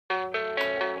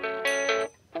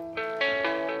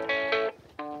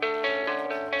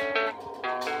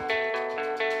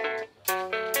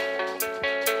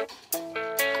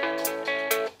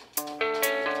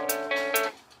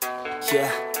Yeah,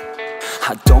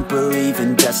 I don't believe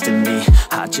in destiny,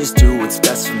 I just do what's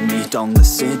best for me. Don't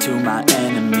listen to my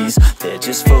enemies, they're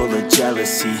just full of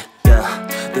jealousy.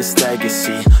 Yeah, this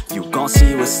legacy, you gon'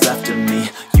 see what's left of me.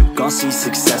 You gon' see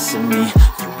success in me,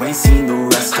 you ain't seen the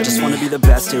rest of me. I just wanna be the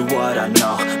best at what I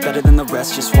know, better than the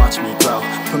rest, just watch me grow.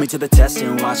 Put me to the test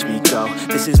and watch me go.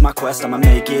 This is my quest, I'ma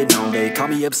make it known. They call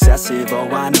me obsessive, oh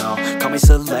I know. Call me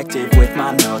selective with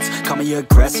my notes, call me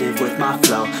aggressive with my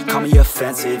flow. Call me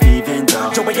offensive even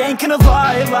though yo, I ain't gonna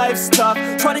lie, life's tough.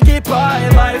 Try to get by,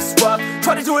 life's rough.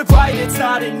 Try to do it right, it's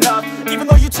not enough. Even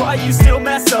though you try, you still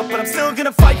mess up. But I'm still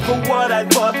gonna fight for what I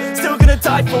love, still gonna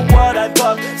die for what I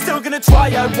love. Still gonna try,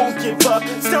 I won't give up.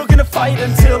 Still gonna fight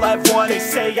until I've won. They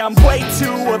say I'm way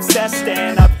too obsessed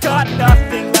and I've got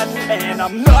nothing left, and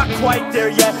I'm not quite there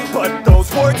yet, but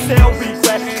those words they'll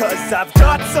regret. Cause I've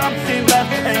got something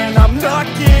left and I'm not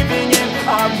giving in.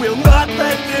 I will not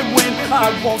let them win,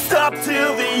 I won't stop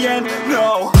till the end,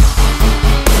 no.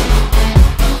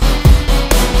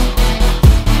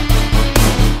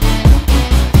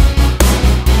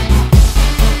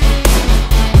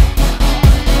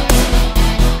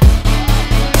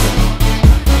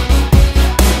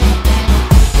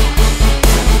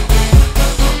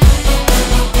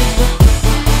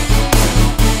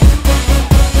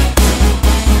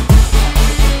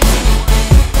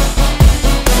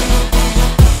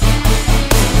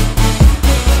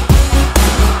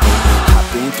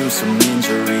 Some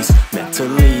injuries,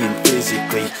 mentally and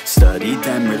physically. Studied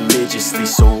them religiously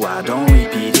so I don't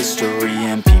repeat history.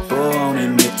 And people won't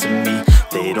admit to me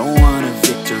they don't want a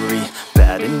victory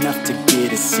bad enough to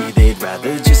get a C. They'd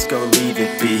rather just go leave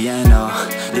it be. I know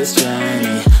this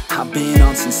journey I've been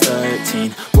on since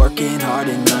 13, working hard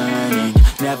and learning,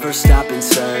 never stopping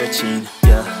searching.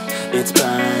 Yeah, it's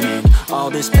burning, all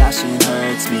this passion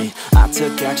hurts me. I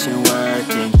took action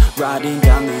working, writing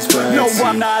down these words. No,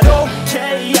 I'm not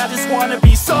okay, I just wanna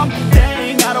be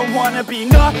something. I don't wanna be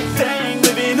nothing,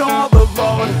 living all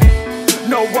alone.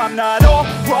 No, I'm not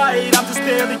alright, I'm just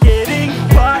barely getting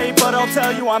by. But I'll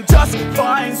tell you I'm just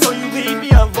fine, so you leave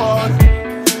me alone.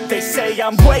 They say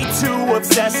I'm way too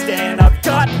obsessed and I've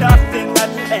got nothing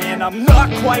left, and I'm not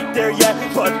quite there yet,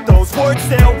 but those words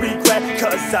they'll regret.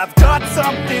 Cause I've got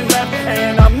something left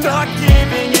and I'm not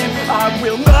giving in. I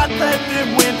will not let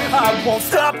them win, I won't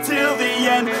stop till the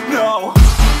end, no.